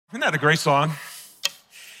Isn't that a great song?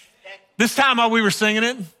 This time while we were singing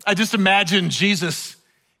it, I just imagined Jesus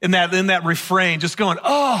in that refrain, just going,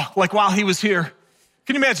 oh, like while he was here.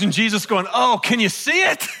 Can you imagine Jesus going, oh, can you see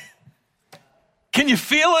it? Can you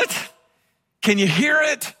feel it? Can you hear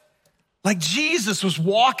it? Like Jesus was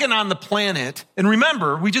walking on the planet. And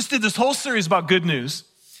remember, we just did this whole series about good news.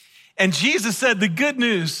 And Jesus said the good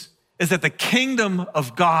news is that the kingdom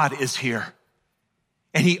of God is here.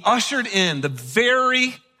 And he ushered in the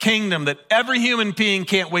very kingdom that every human being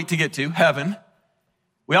can't wait to get to, heaven.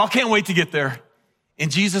 We all can't wait to get there. And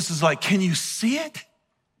Jesus is like, can you see it?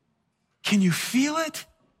 Can you feel it?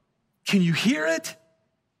 Can you hear it?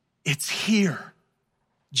 It's here.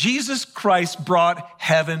 Jesus Christ brought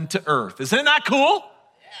heaven to earth. Isn't it not cool?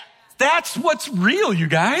 That's what's real, you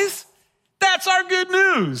guys. That's our good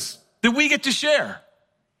news that we get to share.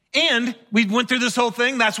 And we went through this whole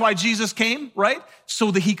thing. That's why Jesus came, right?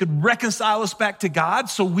 So that he could reconcile us back to God.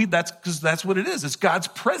 That's what it is. It's God's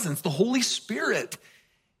presence, the Holy Spirit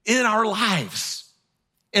in our lives.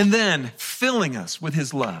 And then filling us with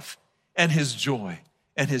his love and his joy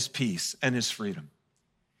and his peace and his freedom.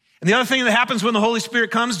 And the other thing that happens when the Holy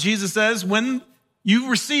Spirit comes, Jesus says, when you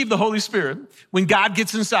receive the Holy Spirit, when God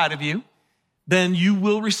gets inside of you, then you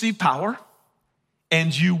will receive power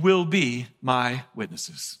and you will be my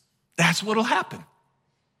witnesses. That's what'll happen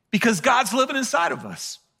because God's living inside of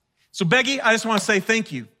us. So Becky, I just want to say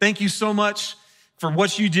thank you. Thank you so much for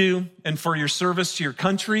what you do and for your service to your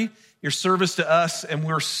country, your service to us. And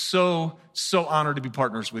we're so, so honored to be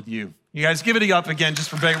partners with you. You guys give it up again just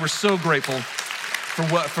for Becky. We're so grateful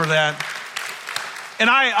for that. And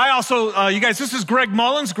I also, you guys, this is Greg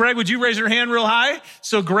Mullins. Greg, would you raise your hand real high?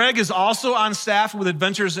 So Greg is also on staff with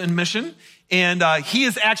Adventures in Mission. And he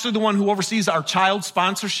is actually the one who oversees our child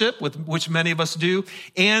sponsorship, which many of us do,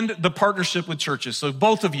 and the partnership with churches. So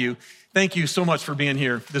both of you, thank you so much for being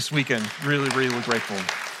here this weekend. Really, really grateful.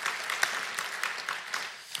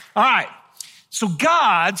 All right. So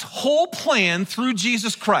God's whole plan through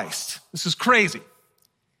Jesus Christ, this is crazy,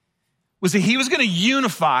 was that he was going to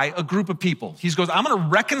unify a group of people. He goes, I'm going to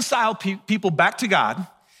reconcile people back to God.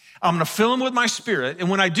 I'm going to fill them with my spirit. And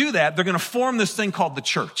when I do that, they're going to form this thing called the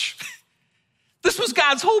church. This was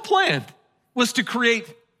God's whole plan, was to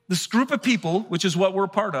create this group of people, which is what we're a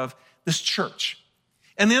part of, this church.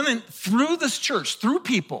 And then through this church, through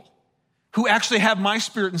people who actually have my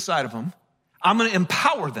spirit inside of them, I'm going to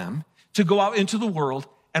empower them to go out into the world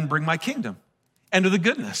and bring my kingdom and to the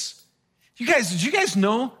goodness. Did you guys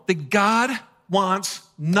know that God wants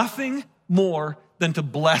nothing more than to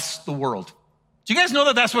bless the world? Do you guys know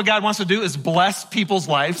that that's what God wants to do, is bless people's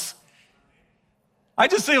lives? I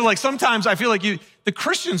just say, like, sometimes I feel like the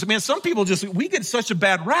Christians, man, some people we get such a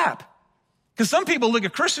bad rap. Because some people look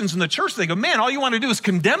at Christians in the church, they go, man, all you want to do is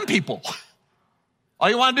condemn people. All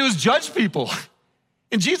you want to do is judge people.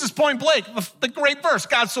 And Jesus, point blank, the great verse,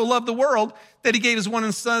 God so loved the world that he gave his one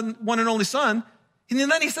and only son. And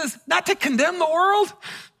then he says, not to condemn the world,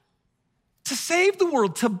 to save the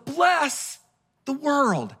world, to bless the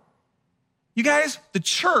world. You guys, the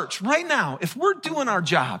church right now, if we're doing our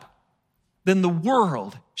job, then the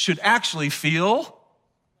world should actually feel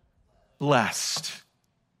blessed.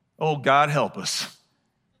 Oh, God help us.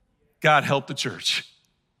 God help the church.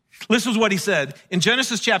 Listen to what he said. In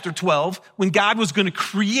Genesis chapter 12, when God was going to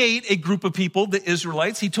create a group of people, the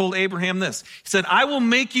Israelites, he told Abraham this. He said, I will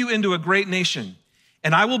make you into a great nation,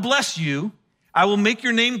 and I will bless you. I will make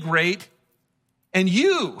your name great, and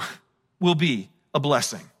you will be a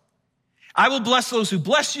blessing. I will bless those who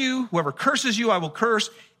bless you. Whoever curses you, I will curse.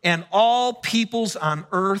 And all peoples on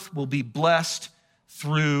earth will be blessed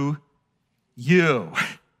through you.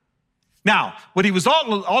 Now, what he was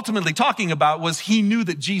ultimately talking about was he knew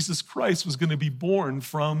that Jesus Christ was going to be born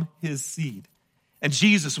from his seed. And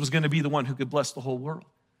Jesus was going to be the one who could bless the whole world.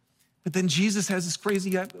 But then Jesus has this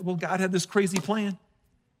God had this crazy plan.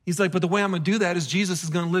 He's like, but the way I'm going to do that is Jesus is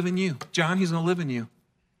going to live in you. John, he's going to live in you.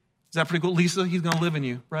 Is that pretty cool? Lisa, he's going to live in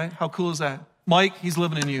you, right? How cool is that? Mike, he's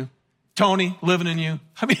living in you. Tony, living in you.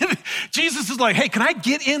 I mean, Jesus is like, hey, can I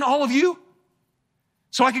get in all of you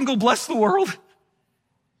so I can go bless the world?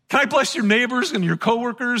 Can I bless your neighbors and your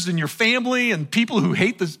coworkers and your family and people who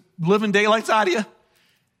hate the living daylights out of you?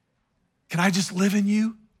 Can I just live in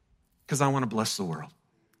you? Because I want to bless the world.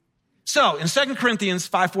 So in 2 Corinthians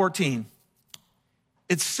 5:14,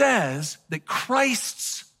 it says that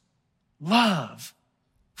Christ's love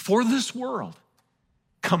for this world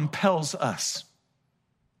compels us.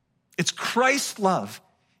 It's Christ's love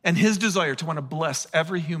and his desire to want to bless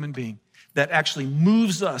every human being that actually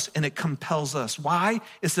moves us and it compels us. Why?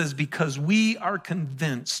 It says, because we are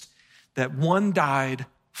convinced that one died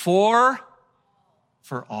for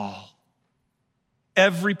for all.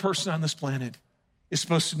 Every person on this planet is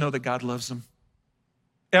supposed to know that God loves them.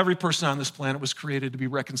 Every person on this planet was created to be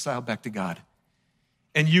reconciled back to God.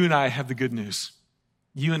 And you and I have the good news.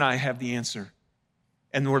 You and I have the answer.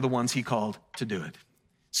 And we're the ones he called to do it.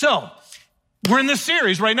 So, we're in this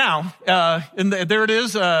series right now. And there it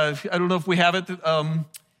is. I don't know if we have it.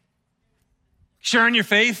 Sharing your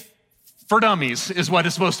faith for dummies is what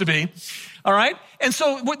it's supposed to be. All right? And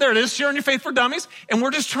so there it is, sharing your faith for dummies. And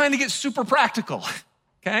we're just trying to get super practical.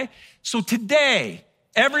 Okay? So today,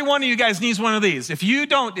 every one of you guys needs one of these. If you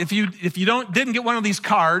didn't get one of these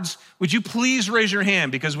cards, would you please raise your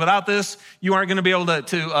hand? Because without this, you aren't going to be able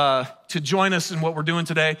to join us in what we're doing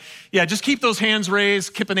today. Yeah, just keep those hands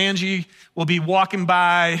raised. Kip and Angie will be walking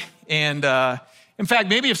by. And in fact,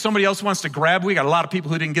 maybe if somebody else wants to grab, we got a lot of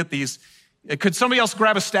people who didn't get these. Could somebody else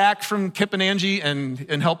grab a stack from Kip and Angie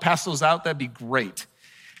and help pass those out? That'd be great.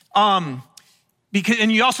 And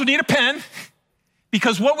you also need a pen.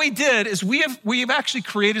 Because what we did is we have actually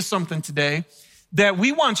created something today that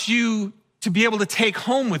we want you to be able to take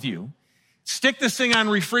home with you. Stick this thing on a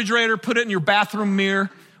refrigerator, put it in your bathroom mirror,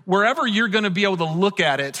 wherever you're going to be able to look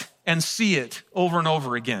at it and see it over and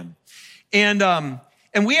over again. And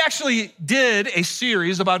we actually did a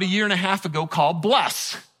series about a year and a half ago called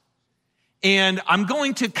Bless. And I'm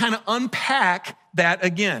going to kind of unpack that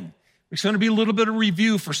again. There's going to be a little bit of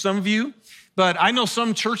review for some of you. But I know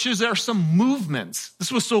some churches, there are some movements.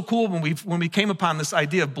 This was so cool when we came upon this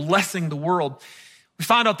idea of blessing the world. We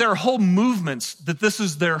found out there are whole movements that this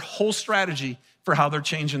is their whole strategy for how they're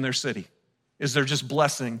changing their city, is they're just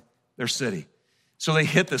blessing their city. So they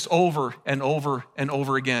hit this over and over and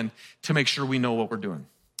over again to make sure we know what we're doing.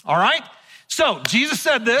 All right? So Jesus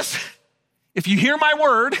said this, if you hear my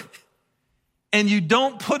word and you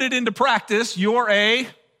don't put it into practice, he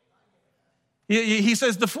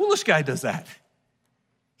says, the foolish guy does that.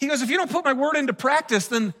 He goes, if you don't put my word into practice,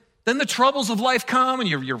 then the troubles of life come and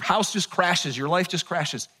your house just crashes, your life just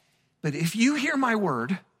crashes. But if you hear my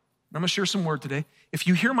word, I'm going to share some word today. If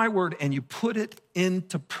you hear my word and you put it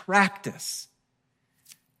into practice,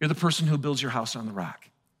 you're the person who builds your house on the rock.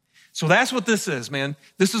 So that's what this is, man.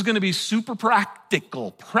 This is going to be super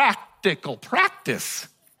practical practice.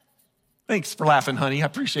 Thanks for laughing, honey. I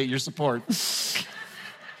appreciate your support.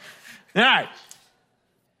 All right.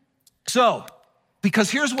 So, because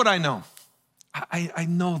here's what I know. I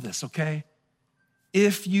know this, okay?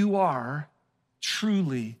 If you are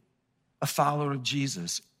truly a follower of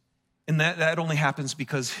Jesus, and that only happens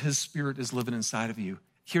because his spirit is living inside of you,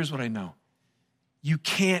 here's what I know. You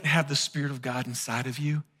can't have the Spirit of God inside of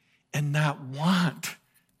you and not want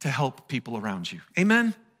to help people around you.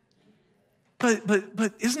 Amen?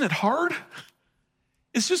 But isn't it hard?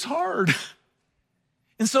 It's just hard.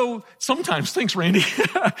 And so sometimes, thanks, Randy,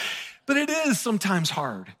 but it is sometimes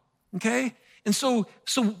hard, okay? And so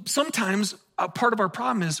sometimes a part of our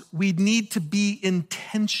problem is we need to be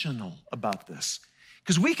intentional about this.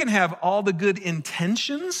 Because we can have all the good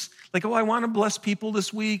intentions, like, I want to bless people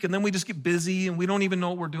this week, and then we just get busy and we don't even know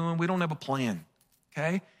what we're doing. We don't have a plan,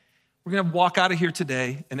 okay? We're going to walk out of here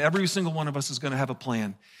today, and every single one of us is going to have a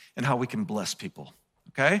plan in how we can bless people,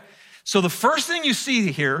 okay? So the first thing you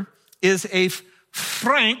see here is a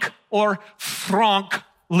Frank or Frank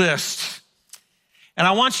list. And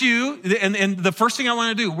I want you, and the first thing I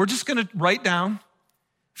want to do, we're just going to write down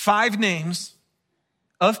 5 names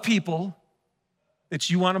of people that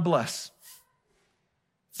you want to bless.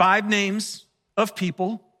 5 names of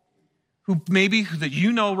people who maybe that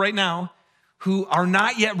you know right now who are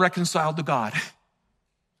not yet reconciled to God,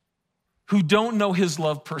 who don't know his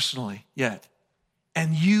love personally yet.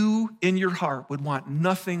 And you in your heart would want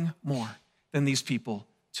nothing more than these people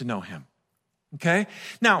to know him, okay?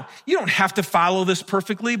 Now, you don't have to follow this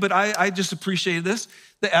perfectly, but I just appreciate this.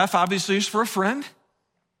 The F obviously is for a friend.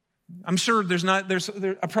 I'm sure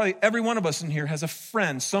probably every one of us in here has a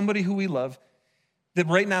friend, somebody who we love, that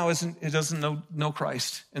right now doesn't know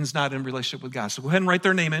Christ and is not in relationship with God. So go ahead and write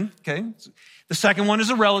their name in, okay? The second one is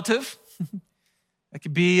a relative. That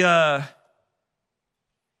could be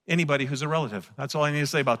anybody who's a relative. That's all I need to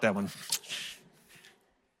say about that one.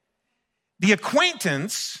 The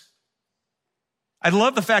acquaintance, I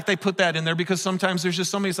love the fact they put that in there because sometimes there's just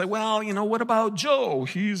somebody who's like, well, what about Joe?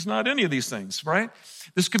 He's not any of these things, right?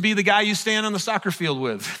 This could be the guy you stand on the soccer field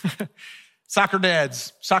with, soccer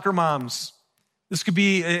dads, soccer moms. This could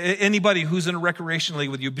be anybody who's in a recreation league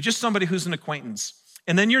with you, but just somebody who's an acquaintance.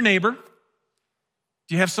 And then your neighbor.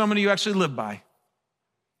 Do you have somebody you actually live by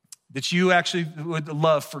that you actually would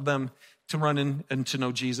love for them to run in and to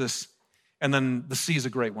know Jesus? And then the C is a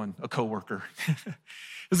great one, a coworker.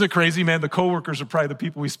 Isn't it crazy, man? The coworkers are probably the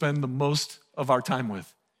people we spend the most of our time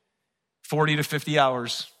with. 40 to 50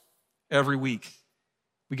 hours every week,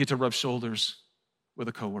 we get to rub shoulders with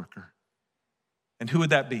a coworker. And who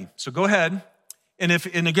would that be? So go ahead. And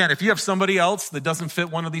again, if you have somebody else that doesn't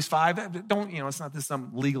fit one of these 5, don't, it's not this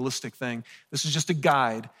some legalistic thing. This is just a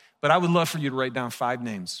guide. But I would love for you to write down 5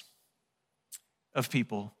 names of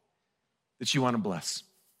people that you want to bless.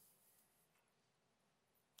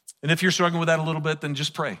 And if you're struggling with that a little bit, then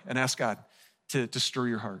just pray and ask God to stir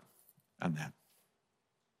your heart on that.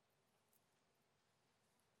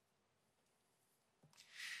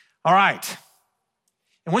 All right.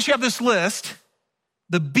 And once you have this list,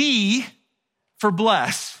 the B for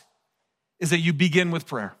bless is that you begin with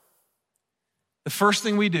prayer. The first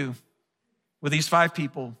thing we do with these 5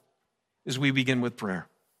 people is we begin with prayer.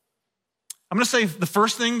 I'm going to say the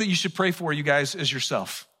first thing that you should pray for, you guys, is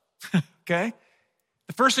yourself. Okay?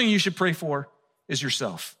 The first thing you should pray for is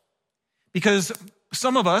yourself. Because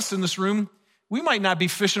some of us in this room, we might not be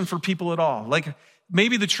fishing for people at all. Like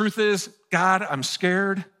maybe the truth is, God, I'm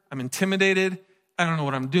scared, I'm intimidated, I don't know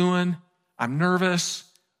what I'm doing, I'm nervous,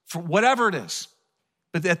 for whatever it is.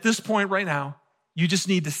 But at this point right now, you just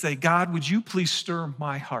need to say, God, would you please stir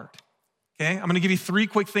my heart? Okay? I'm going to give you 3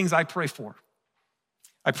 quick things I pray for.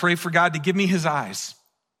 I pray for God to give me his eyes,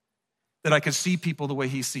 that I could see people the way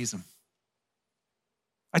he sees them.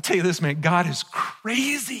 I tell you this, man, God is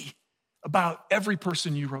crazy about every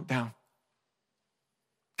person you wrote down.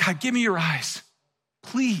 God, give me your eyes.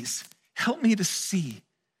 Please help me to see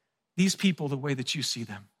these people the way that you see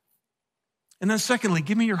them. And then secondly,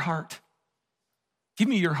 give me your heart. Give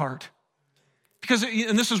me your heart. Because,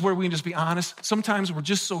 and this is where we can just be honest, sometimes we're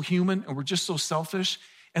just so human and we're just so selfish.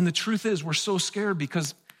 And the truth is we're so scared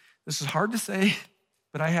because this is hard to say,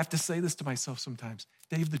 but I have to say this to myself sometimes.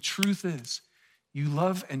 Dave, the truth is you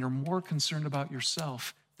love and you're more concerned about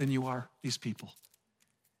yourself than you are these people.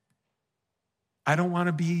 I don't want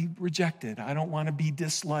to be rejected. I don't want to be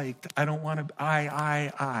disliked. I don't want to,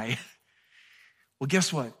 I. Well,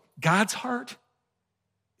 guess what? God's heart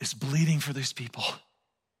is bleeding for these people.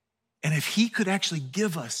 And if he could actually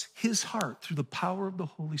give us his heart through the power of the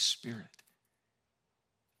Holy Spirit,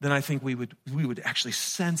 then I think we would actually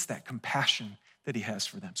sense that compassion that he has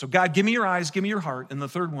for them. So God, give me your eyes, give me your heart. And the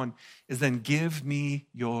third one is then give me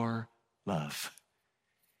your love.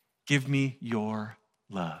 Give me your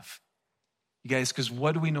love. You guys, because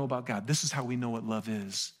what do we know about God? This is how we know what love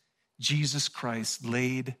is. Jesus Christ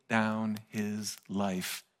laid down his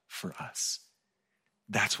life for us.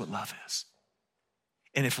 That's what love is.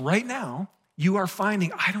 And if right now you are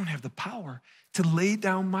finding, I don't have the power to lay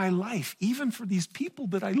down my life, even for these people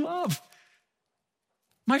that I love,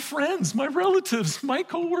 my friends, my relatives, my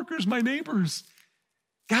coworkers, my neighbors,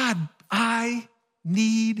 God, I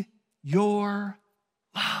need your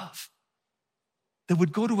love that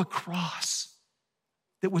would go to a cross,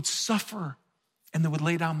 that would suffer, and that would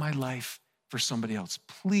lay down my life for somebody else.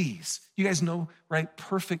 Please, you guys know, right?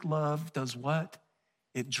 Perfect love does what?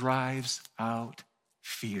 It drives out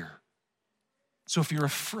fear. So if you're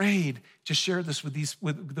afraid to share this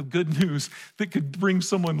with the good news that could bring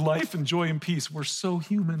someone life and joy and peace, we're so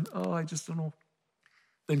human. Oh, I just don't know.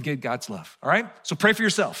 Then get God's love. All right? So pray for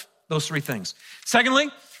yourself. Those 3 things. Secondly,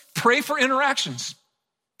 pray for interactions.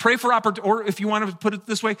 Pray for or if you want to put it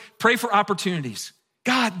this way, pray for opportunities.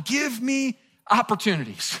 God, give me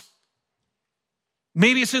opportunities.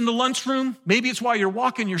 Maybe it's in the lunchroom. Maybe it's while you're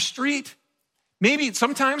walking your street. Maybe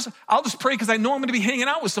sometimes I'll just pray because I know I'm going to be hanging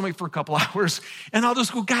out with somebody for a couple hours. And I'll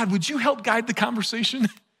just go, God, would you help guide the conversation?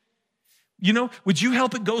 Would you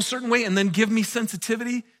help it go a certain way and then give me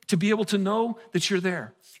sensitivity to be able to know that you're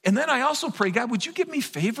there? And then I also pray, God, would you give me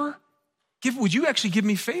favor? Would you actually give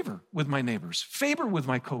me favor with my neighbors, favor with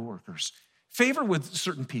my coworkers, favor with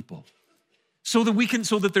certain people so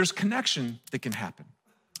that there's connection that can happen.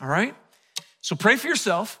 All right? So pray for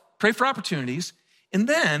yourself, pray for opportunities. And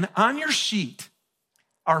then on your sheet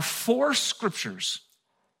are 4 scriptures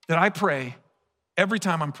that I pray every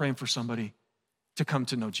time I'm praying for somebody to come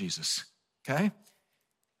to know Jesus, okay?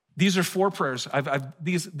 These are 4 prayers.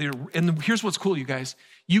 And here's what's cool, you guys.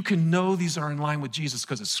 You can know these are in line with Jesus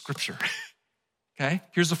because it's scripture, okay?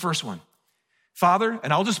 Here's the first one. Father,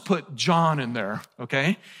 and I'll just put John in there,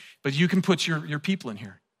 okay? But you can put your people in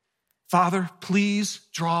here. Father, please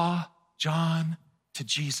draw John to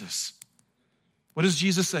Jesus. What does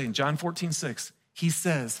Jesus say in John 14:6? He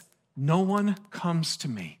says, no one comes to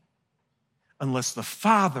me unless the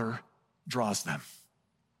Father draws them.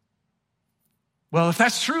 Well, if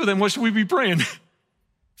that's true, then what should we be praying?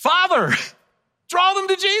 Father, draw them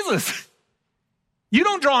to Jesus. You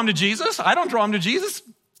don't draw them to Jesus. I don't draw them to Jesus.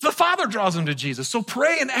 The Father draws them to Jesus. So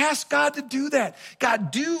pray and ask God to do that. God,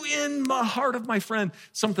 do in my heart of my friend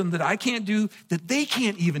something that I can't do, that they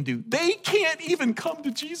can't even do. They can't even come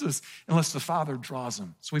to Jesus unless the Father draws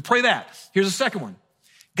them. So we pray that. Here's the second one.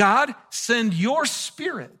 God, send your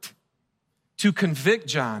Spirit to convict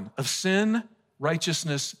John of sin,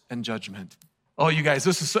 righteousness, and judgment. Oh, you guys,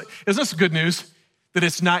 isn't this good news? That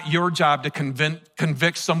it's not your job to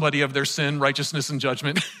convict somebody of their sin, righteousness, and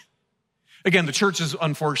judgment. Again, the church has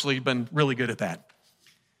unfortunately been really good at that.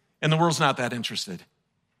 And the world's not that interested.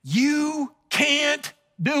 You can't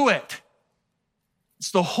do it. It's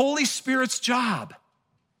the Holy Spirit's job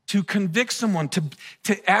to convict someone,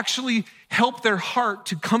 to actually help their heart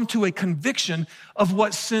to come to a conviction of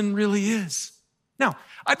what sin really is. Now,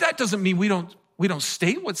 that doesn't mean we don't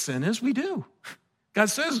state what sin is. We do. God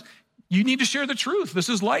says, you need to share the truth. This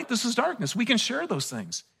is light, this is darkness. We can share those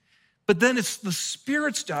things. But then it's the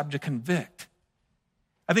Spirit's job to convict.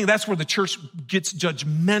 I think that's where the church gets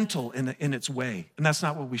judgmental in its way, and that's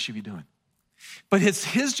not what we should be doing. But it's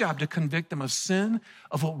his job to convict them of sin,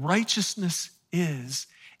 of what righteousness is,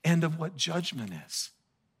 and of what judgment is.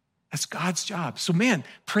 That's God's job. So man,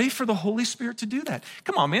 pray for the Holy Spirit to do that.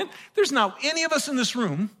 Come on, man. There's not any of us in this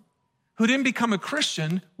room who didn't become a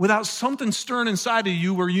Christian without something stirring inside of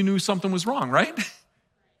you where you knew something was wrong, right?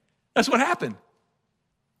 That's what happened.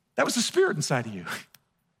 That was the Spirit inside of you.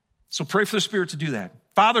 So pray for the Spirit to do that.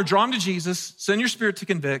 Father, draw them to Jesus. Send your Spirit to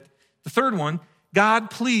convict. The third one,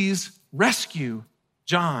 God, please rescue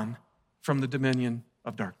John from the dominion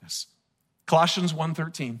of darkness. Colossians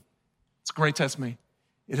 1:13. It's a great testimony.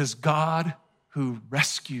 It is God who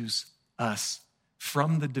rescues us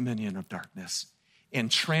from the dominion of darkness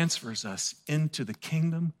and transfers us into the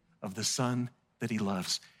kingdom of the Son that he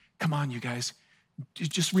loves. Come on, you guys.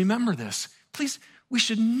 Just remember this. Please, we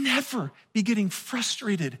should never be getting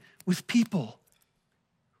frustrated with people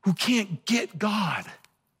who can't get God.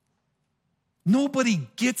 Nobody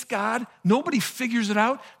gets God. Nobody figures it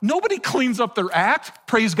out. Nobody cleans up their act.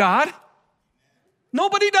 Praise God.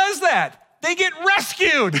 Nobody does that. They get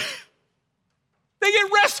rescued. They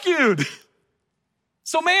get rescued.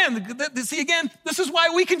 So man, see again, this is why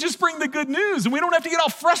we can just bring the good news and we don't have to get all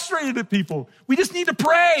frustrated at people. We just need to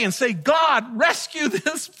pray and say, God, rescue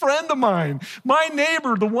this friend of mine, my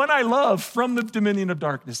neighbor, the one I love from the dominion of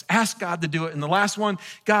darkness. Ask God to do it. And the last one,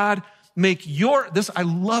 God, I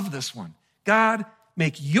love this one. God,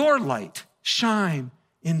 make your light shine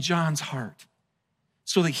in John's heart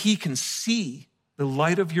so that he can see the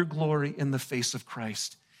light of your glory in the face of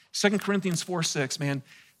Christ. 2 Corinthians 4:6, man,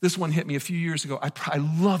 this one hit me a few years ago. I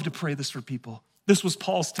love to pray this for people. This was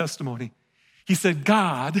Paul's testimony. He said,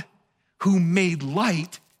 God, who made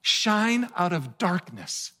light shine out of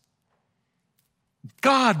darkness.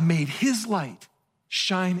 God made his light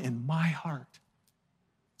shine in my heart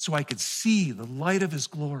so I could see the light of his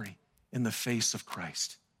glory in the face of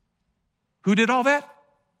Christ. Who did all that?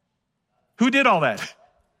 Who did all that?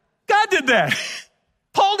 God did that.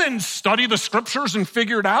 Paul didn't study the scriptures and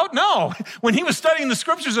figure it out. No, when he was studying the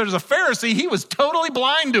scriptures as a Pharisee, he was totally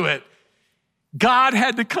blind to it. God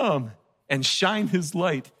had to come and shine his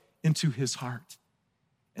light into his heart.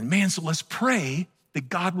 And man, so let's pray that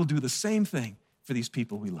God will do the same thing for these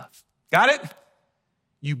people we love. Got it?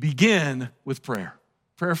 You begin with prayer.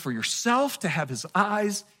 Prayer for yourself to have his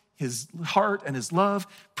eyes, his heart, and his love,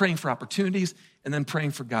 praying for opportunities, and then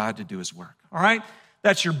praying for God to do his work. All right?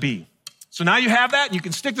 That's your B. So now you have that. You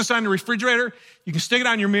can stick this on the refrigerator. You can stick it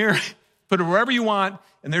on your mirror, put it wherever you want,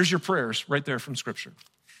 and there's your prayers right there from Scripture.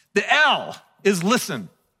 The L is listen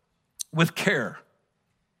with care.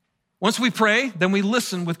 Once we pray, then we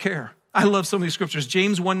listen with care. I love some of these scriptures.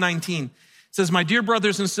 James 1:19 says, my dear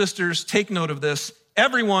brothers and sisters, take note of this.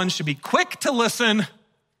 Everyone should be quick to listen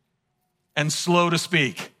and slow to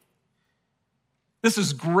speak. This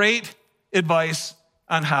is great advice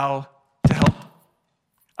on how to help,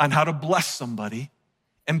 on how to bless somebody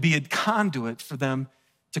and be a conduit for them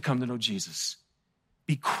to come to know Jesus.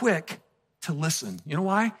 Be quick to listen. You know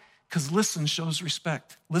why? Because listen shows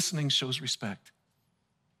respect. Listening shows respect.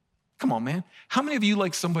 Come on, man. How many of you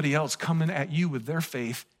like somebody else coming at you with their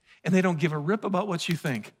faith and they don't give a rip about what you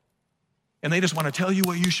think? And they just want to tell you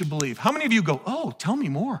what you should believe. How many of you go, oh, tell me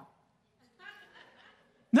more?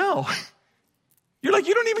 No. You're like,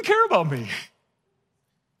 you don't even care about me.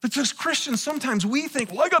 But as Christians, sometimes we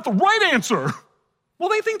think, well, I got the right answer. Well,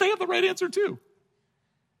 they think they have the right answer too.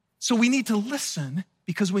 So we need to listen,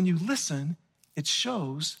 because when you listen, it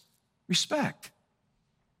shows respect.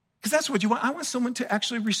 Because that's what you want. I want someone to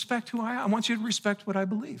actually respect who I am. I want you to respect what I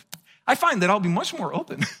believe. I find that I'll be much more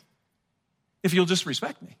open if you'll just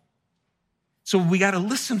respect me. So we got to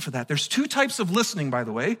listen for that. There's two types of listening, by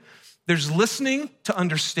the way. There's listening to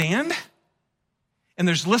understand, and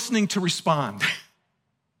there's listening to respond.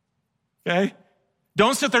 Okay?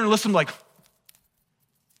 Don't sit there and listen like,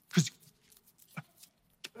 because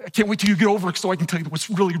I can't wait till you get over it so I can tell you what's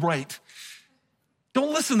really right.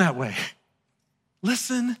 Don't listen that way.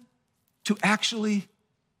 Listen to actually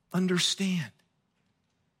understand.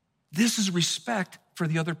 This is respect for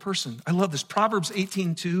the other person. I love this. Proverbs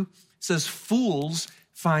 18:2 says, fools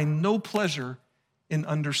find no pleasure in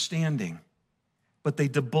understanding, but they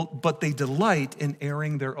delight in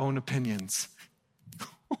airing their own opinions.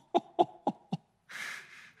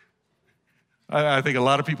 I think a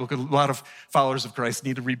lot of followers of Christ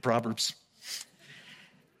need to read Proverbs.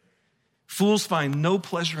 Fools find no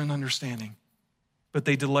pleasure in understanding, but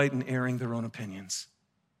they delight in airing their own opinions.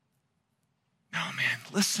 No, man,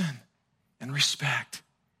 listen and respect.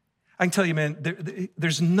 I can tell you, man,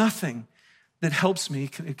 there's nothing that helps me,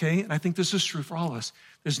 okay? And I think this is true for all of us.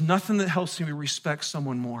 There's nothing that helps me respect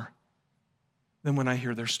someone more than when I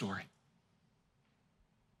hear their story.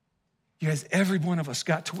 You guys, every one of us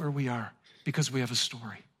got to where we are because we have a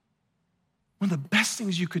story. One of the best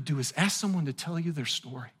things you could do is ask someone to tell you their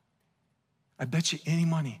story. I bet you any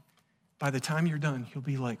money, by the time you're done, you'll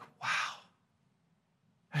be like, wow,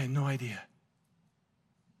 I had no idea.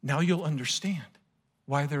 Now you'll understand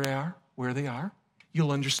why they are where they are.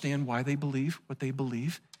 You'll understand why they believe what they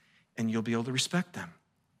believe, and you'll be able to respect them,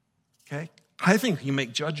 okay? I think you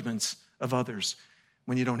make judgments of others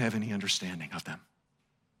when you don't have any understanding of them,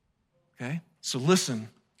 okay? So listen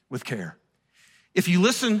with care. If you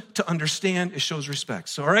listen to understand, it shows respect.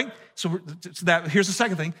 So, all right? So here's the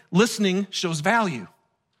second thing. Listening shows value.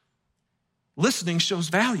 Listening shows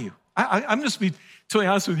value. I'm just be totally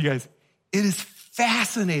honest with you guys. It is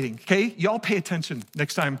fascinating, okay? Y'all pay attention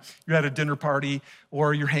next time you're at a dinner party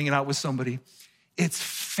or you're hanging out with somebody. It's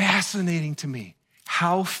fascinating to me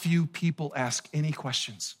how few people ask any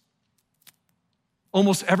questions.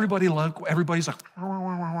 Almost everybody everybody's like,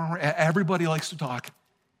 everybody likes to talk.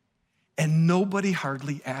 And nobody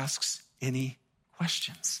hardly asks any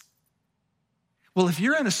questions. Well, if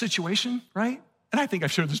you're in a situation, right? And I think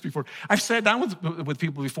I've shared this before. I've sat down with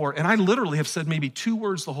people before, and I literally have said maybe 2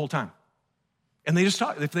 words the whole time. And they just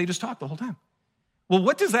talk the whole time. Well,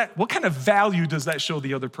 what kind of value does that show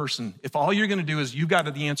the other person? If all you're gonna do is you've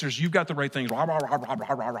got the answers, you've got the right things.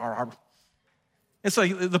 It's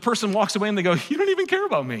like the person walks away and they go, you don't even care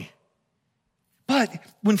about me. But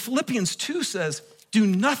when Philippians 2 says, do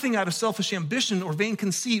nothing out of selfish ambition or vain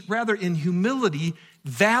conceit, rather in humility,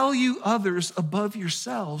 value others above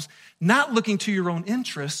yourselves, not looking to your own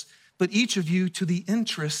interests, but each of you to the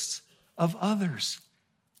interests of others.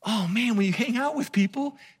 Oh man, when you hang out with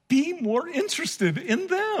people, be more interested in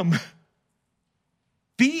them.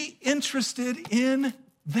 Be interested in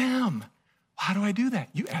them. How do I do that?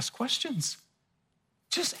 You ask questions.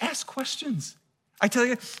 Just ask questions. I tell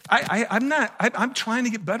you, I'm trying to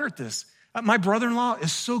get better at this. My brother-in-law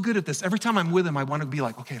is so good at this. Every time I'm with him, I want to be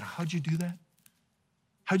like, okay, how'd you do that?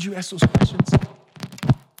 How'd you ask those questions?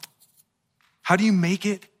 How do you make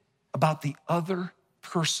it about the other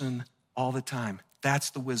person all the time?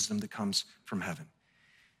 That's the wisdom that comes from heaven.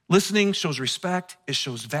 Listening shows respect, it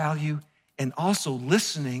shows value, and also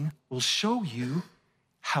listening will show you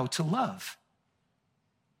how to love.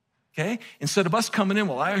 Okay? Instead of us coming in,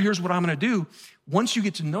 well, here's what I'm gonna do. Once you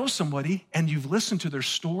get to know somebody and you've listened to their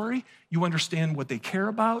story, you understand what they care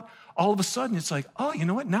about, all of a sudden it's like, oh, you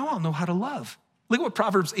know what? Now I'll know how to love. Look at what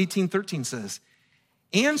Proverbs 18:13 says.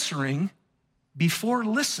 Answering before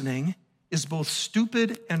listening is both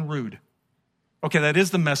stupid and rude. Okay, that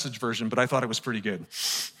is the Message version, but I thought it was pretty good.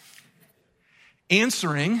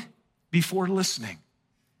 Answering before listening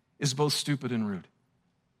is both stupid and rude.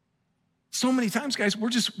 So many times, guys,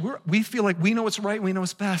 we feel like we know what's right, we know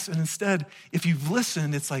what's best, and instead, if you've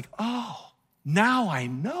listened, it's like, oh, now I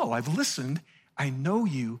know. I've listened, I know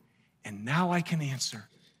you, and now I can answer.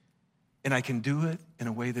 And I can do it in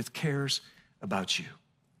a way that cares about you.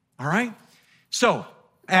 All right? So,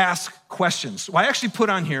 ask questions. So I actually put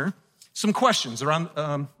on here some questions. They're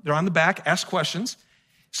on the back. Ask questions.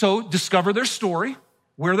 So discover their story,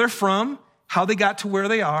 where they're from, how they got to where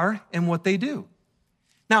they are, and what they do.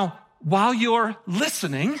 Now, while you're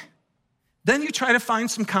listening, then you try to find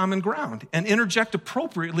some common ground and interject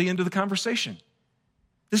appropriately into the conversation.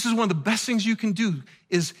 This is one of the best things you can do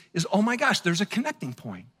is oh my gosh, there's a connecting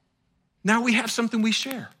point. Now we have something we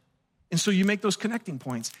share. And so you make those connecting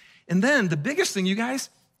points. And then the biggest thing, you guys,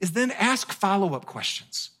 is then ask follow-up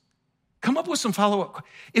questions. Come up with some follow-up.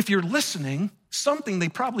 If you're listening, something they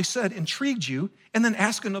probably said intrigued you, and then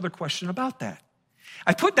ask another question about that.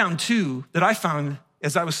 I put down two that I found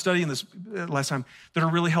as I was studying this last time that are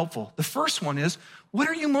really helpful. The first one is, what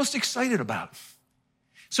are you most excited about?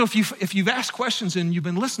 So if you've asked questions and you've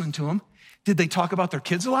been listening to them, did they talk about their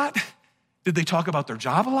kids a lot? Did they talk about their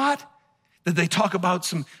job a lot? Did they talk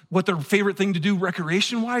about what their favorite thing to do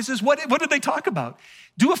recreation-wise is? What did they talk about?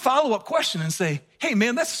 Do a follow-up question and say, hey,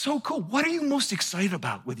 man, that's so cool. What are you most excited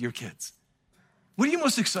about with your kids? What are you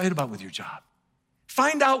most excited about with your job?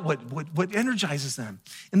 Find out what energizes them.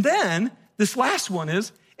 And then this last one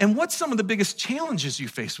is, and what's some of the biggest challenges you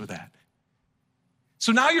face with that?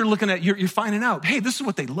 So now you're looking at, you're finding out, hey, this is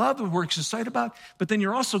what they love and we're excited about. But then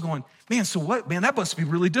you're also going, man, so what? Man, that must be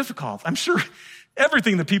really difficult. I'm sure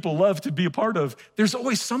everything that people love to be a part of, there's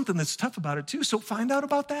always something that's tough about it too. So find out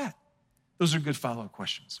about that. Those are good follow-up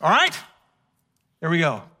questions. All right? There we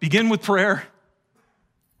go. Begin with prayer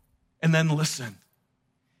and then listen.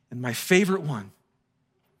 And my favorite one,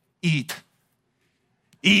 eat.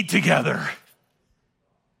 Eat together.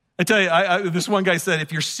 I tell you, this one guy said,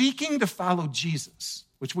 if you're seeking to follow Jesus,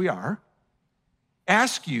 which we are,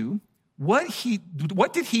 ask you, what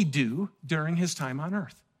did he do during his time on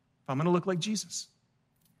earth? If I'm going to look like Jesus.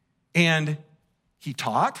 And he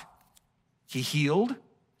taught, he healed,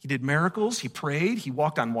 he did miracles, he prayed, he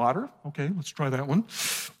walked on water. Okay, let's try that one.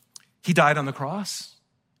 He died on the cross,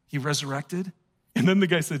 he resurrected. And then the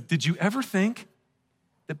guy said, did you ever think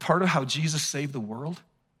that part of how Jesus saved the world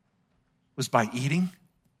was by eating?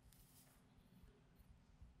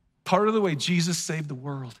 Part of the way Jesus saved the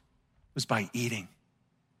world was by eating.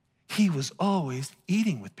 He was always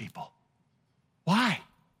eating with people. Why?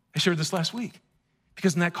 I shared this last week.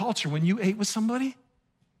 Because in that culture, when you ate with somebody,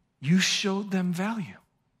 you showed them value.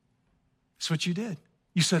 That's what you did.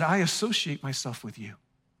 You said, I associate myself with you.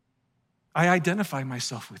 I identify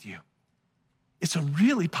myself with you. It's a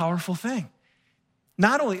really powerful thing.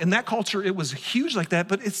 Not only in that culture, it was huge like that,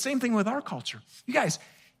 but it's the same thing with our culture. You guys,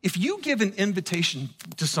 if you give an invitation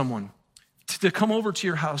to someone to come over to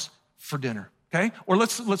your house for dinner, okay? Or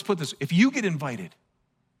let's put this, if you get invited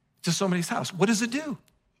to somebody's house, what does it do?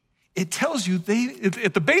 It tells you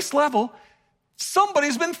at the base level,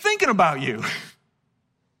 somebody's been thinking about you.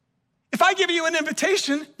 If I give you an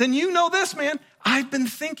invitation, then you know this, man, I've been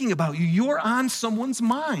thinking about you. You're on someone's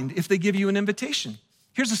mind if they give you an invitation.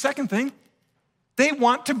 Here's the second thing. They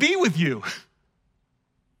want to be with you.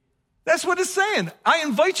 That's what it's saying. I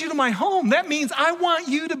invite you to my home. That means I want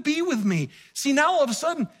you to be with me. See, now all of a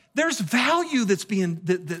sudden, there's value that's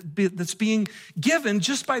being given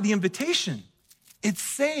just by the invitation. It's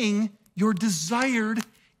saying you're desired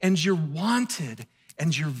and you're wanted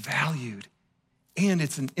and you're valued. And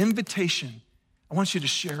it's an invitation I want you to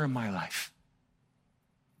share in my life.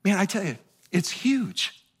 Man, I tell you, it's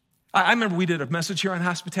huge. I remember we did a message here on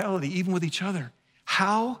hospitality, even with each other.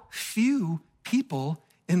 How few people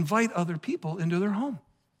invite other people into their home.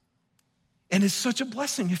 And it's such a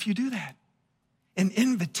blessing if you do that. An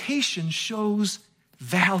invitation shows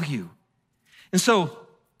value. And so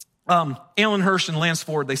Alan Hirsch and Lance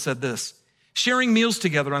Ford, they said this, sharing meals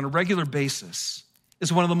together on a regular basis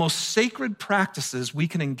is one of the most sacred practices we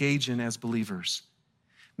can engage in as believers.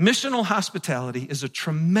 Missional hospitality is a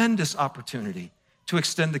tremendous opportunity to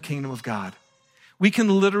extend the kingdom of God. We can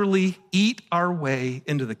literally eat our way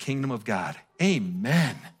into the kingdom of God.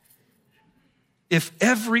 Amen. If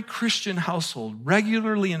every Christian household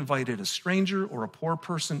regularly invited a stranger or a poor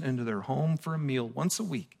person into their home for a meal once a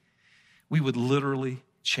week, we would literally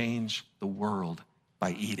change the world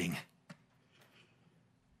by eating.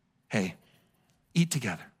 Hey, eat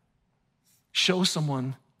together. Show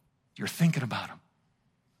someone you're thinking about them,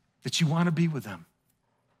 that you want to be with them,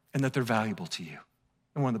 and that they're valuable to you.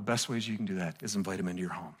 And one of the best ways you can do that is invite them into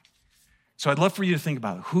your home. So I'd love for you to think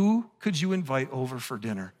about it. Who could you invite over for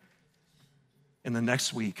dinner in the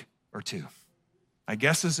next week or two? My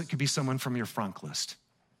guess is it could be someone from your Frank list.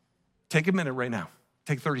 Take a minute right now.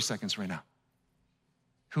 Take 30 seconds right now.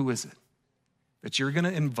 Who is it that you're going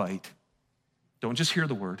to invite? Don't just hear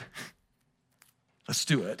the word. Let's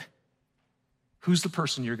do it. Who's the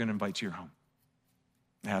person you're going to invite to your home?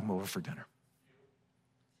 Have them over for dinner.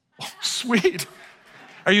 Oh, sweet.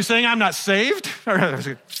 Are you saying I'm not saved?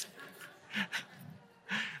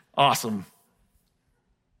 Awesome.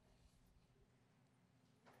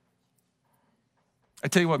 I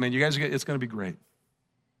tell you what, man, you guys, it's going to be great.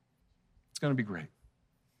 It's going to be great.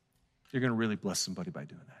 You're going to really bless somebody by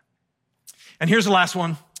doing that. And here's the last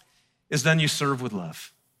one, is then you serve with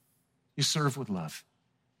love. You serve with love.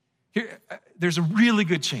 Here, there's a really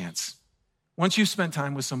good chance, once you've spent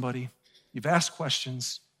time with somebody, you've asked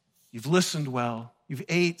questions, you've listened well, you've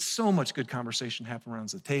ate, so much good conversation happened around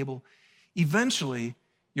the table, eventually,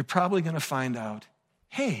 you're probably going to find out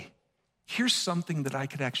hey, here's something that I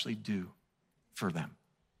could actually do for them,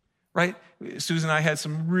 right? Susan and I had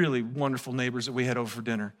some really wonderful neighbors that we had over for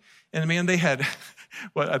dinner. And man, they had,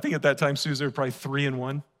 I think at that time, Susan, they were probably 3 and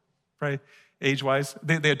 1, probably age-wise.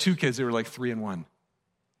 They had 2 kids, they were like 3 and 1.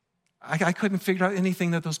 I couldn't figure out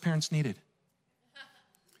anything that those parents needed.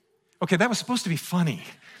 Okay, that was supposed to be funny.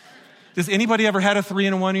 Does anybody ever had a 3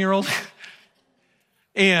 and a 1-year-old?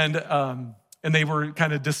 And they were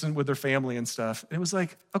kind of distant with their family and stuff. And it was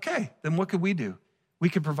like, okay, then what could we do? We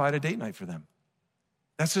could provide a date night for them.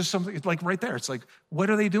 That's just something, it's like right there. It's like, what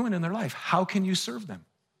are they doing in their life? How can you serve them?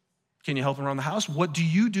 Can you help them around the house? What do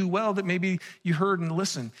you do well that maybe you heard and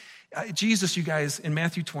listened? Jesus, you guys, in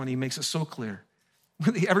Matthew 20 makes it so clear.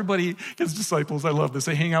 Everybody, his disciples, I love this.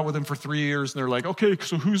 They hang out with him for 3 years and they're like, okay,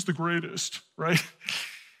 so who's the greatest, right?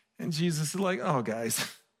 And Jesus is like, oh,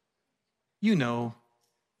 guys, you know,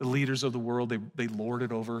 the leaders of the world, they lord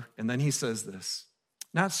it over. And then he says this,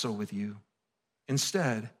 not so with you.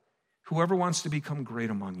 Instead, whoever wants to become great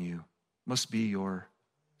among you must be your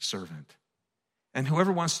servant. And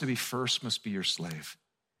whoever wants to be first must be your slave.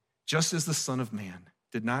 Just as the Son of Man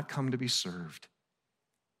did not come to be served,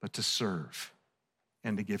 but to serve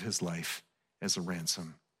and to give his life as a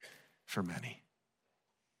ransom for many.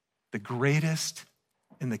 The greatest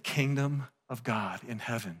in the kingdom of God in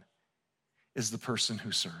heaven is the person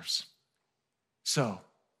who serves. So,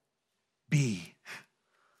 begin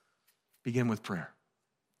with prayer.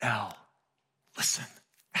 L, listen,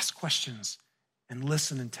 ask questions, and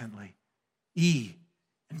listen intently. E,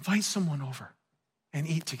 invite someone over and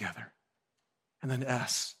eat together. And then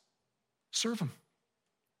S, serve them.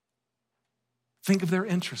 Think of their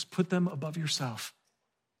interests, put them above yourself,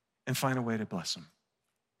 and find a way to bless them.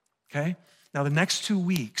 Okay? Now, the next 2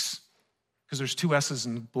 weeks, because there's 2 S's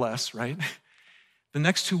in bless, right? The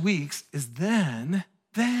next 2 weeks is then,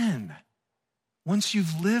 once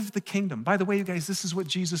you've lived the kingdom. By the way, you guys, this is what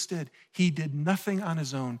Jesus did. He did nothing on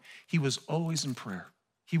his own. He was always in prayer.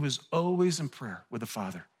 He was always in prayer with the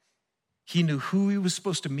Father. He knew who he was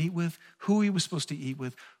supposed to meet with, who he was supposed to eat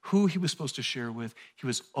with, who he was supposed to share with. He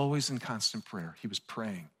was always in constant prayer. He was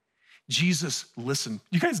praying. Jesus listened.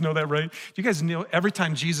 You guys know that, right? You guys know every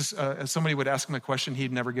time Jesus, somebody would ask him a question,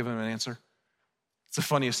 he'd never give him an answer. It's the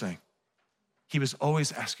funniest thing. He was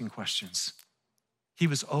always asking questions. He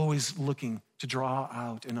was always looking to draw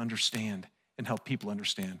out and understand and help people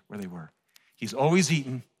understand where they were. He's always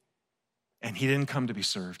eaten, and he didn't come to be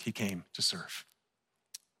served. He came to serve.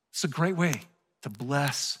 It's a great way to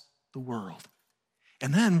bless the world.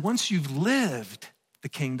 And then once you've lived the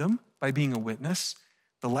kingdom by being a witness,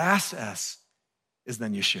 the last S is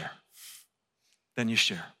then you share. Then you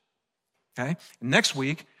share. Okay? And next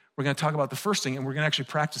week, we're going to talk about the first thing, and we're going to actually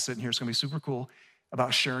practice it in here. It's going to be super cool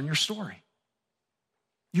about sharing your story.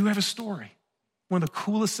 You have a story. One of the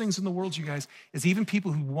coolest things in the world, you guys, is even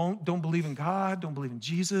people who don't believe in God, don't believe in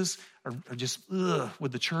Jesus, are just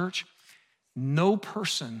with the church. No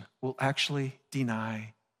person will actually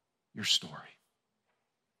deny your story.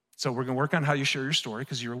 So we're going to work on how you share your story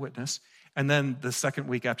because you're a witness. And then the second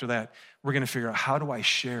week after that, we're going to figure out, how do I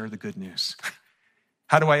share the good news?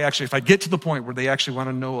 How do I actually, if I get to the point where they actually want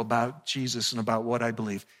to know about Jesus and about what I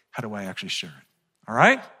believe, how do I actually share it? All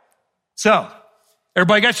right? So,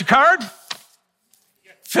 everybody got your card?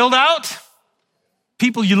 Filled out?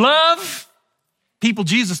 People you love? People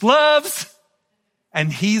Jesus loves?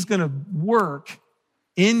 And he's going to work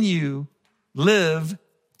in you, live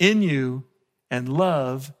in you, and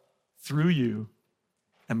love through you,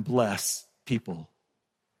 and bless people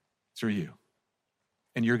through you.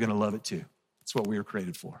 And you're going to love it too. That's what we were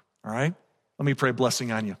created for, all right? Let me pray a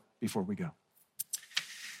blessing on you before we go.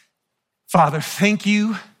 Father, thank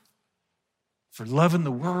you for loving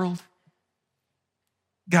the world.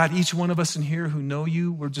 God, each one of us in here who know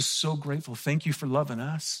you, we're just so grateful. Thank you for loving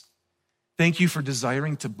us. Thank you for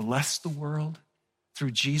desiring to bless the world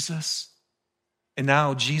through Jesus. And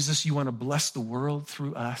now, Jesus, you want to bless the world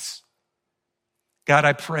through us. God,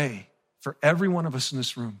 I pray for every one of us in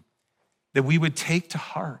this room that we would take to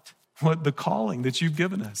heart what the calling that you've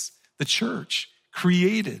given us, the church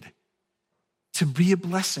created to be a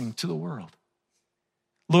blessing to the world.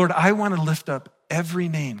 Lord, I want to lift up every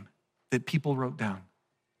name that people wrote down,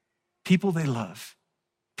 people they love,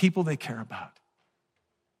 people they care about,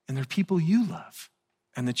 and they're people you love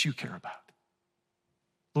and that you care about.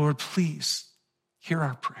 Lord, please hear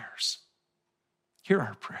our prayers. Hear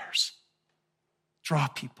our prayers. Draw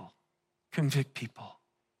people, convict people,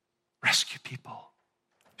 rescue people,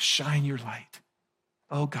 shine your light.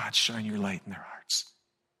 Oh God, shine your light in their hearts.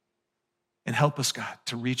 And help us, God,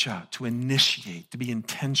 to reach out, to initiate, to be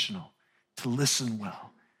intentional, to listen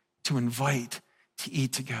well, to invite, to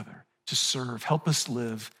eat together, to serve. Help us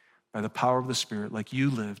live by the power of the Spirit like you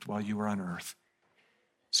lived while you were on earth,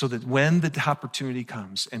 so that when the opportunity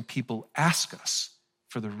comes and people ask us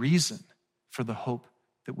for the reason, for the hope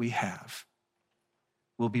that we have,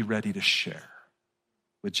 we'll be ready to share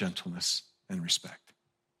with gentleness and respect.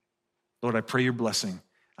 Lord, I pray your blessing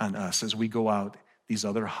on us as we go out these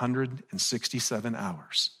other 167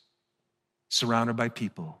 hours, surrounded by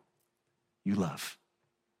people you love.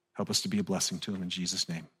 Help us to be a blessing to them in Jesus'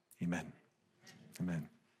 name. Amen. Amen.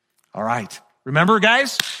 All right. Remember,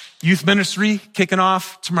 guys, youth ministry kicking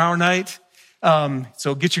off tomorrow night.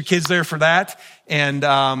 So get your kids there for that. And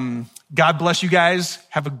God bless you guys.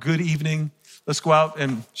 Have a good evening. Let's go out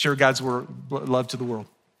and share God's love to the world.